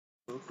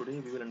So today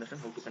we will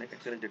understand how to connect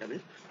XLS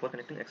database. For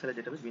connecting XLS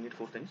database, we need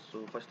four things.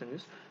 So first thing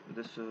is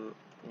this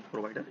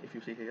provider. If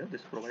you see here,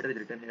 this provider is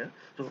written here.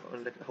 So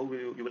like how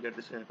you will get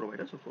this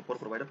provider. So for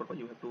provider purpose,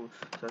 you have to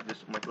search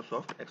this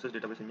Microsoft Access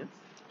Database Engine.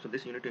 So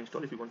this you need to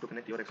install if you want to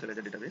connect your XLS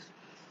database.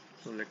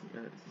 So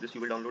this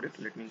you will download it.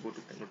 Let me go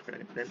to notepad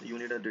again. Then you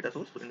need a data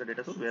source. So in the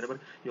data source, wherever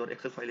your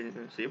Excel file is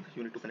saved,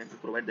 you need to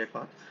provide that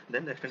path.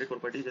 Then the extended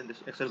properties and this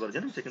Excel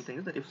version. And second thing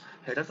is that if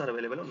headers are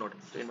available or not.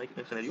 So in my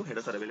scenario,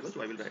 headers are available,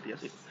 so I will write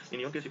yes. If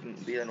in your case,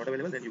 if they are not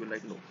available, then you will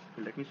write no.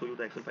 So let me show you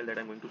the Excel file that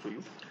I'm going to show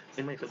you.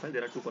 In my Excel file,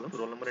 there are two columns: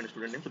 roll number and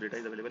student name. So data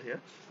is available here.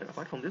 And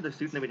apart from this, the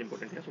seat name is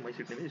important here. So my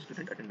seat name is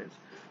student attendance.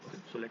 Okay.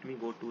 So let me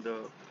go to the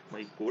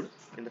my code.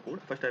 In the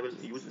code, first I will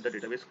use the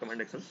database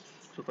command actions.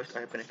 So first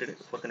I have connected it.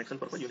 For connection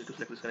purpose, you need to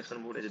select this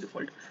connection mode as a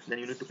default. Then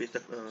you need to paste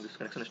this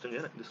connection string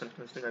here. This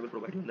connection string I will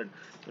provide you in the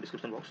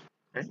description box.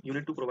 And you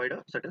need to provide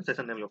a certain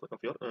session name of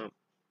your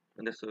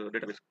this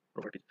database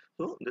property.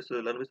 So this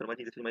learn with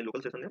Sarmaji, this is my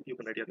local session name. You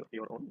can write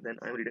your own. Then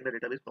I am reading the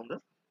database from the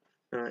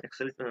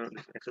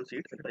this Excel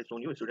sheet that I've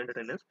shown you, student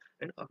attendance.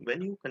 And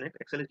when you connect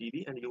Excel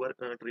GB and you are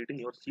treating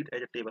your sheet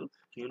as a table,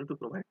 so you need to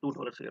provide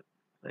 $2 here,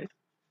 right?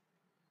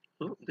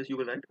 So this you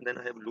will write. Then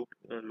I have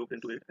looped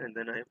into it, and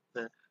then I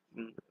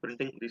am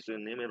printing this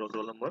name and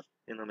roll number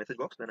in a message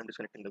box. Then I'm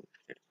disconnecting the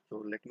it.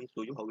 So let me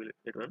show you how will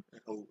it run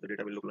and how the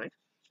data will look like.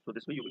 So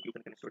this way you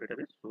can connect your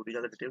database. So these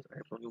are the details I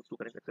have shown you to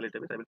connect Excel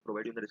database. I will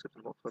provide you in the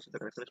description box. First the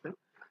connection string.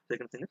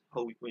 Second thing is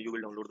how you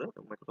will download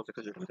the Microsoft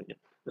Excel database engine.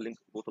 The link,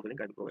 both of the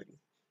link I will provide you.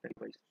 Thank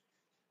you guys.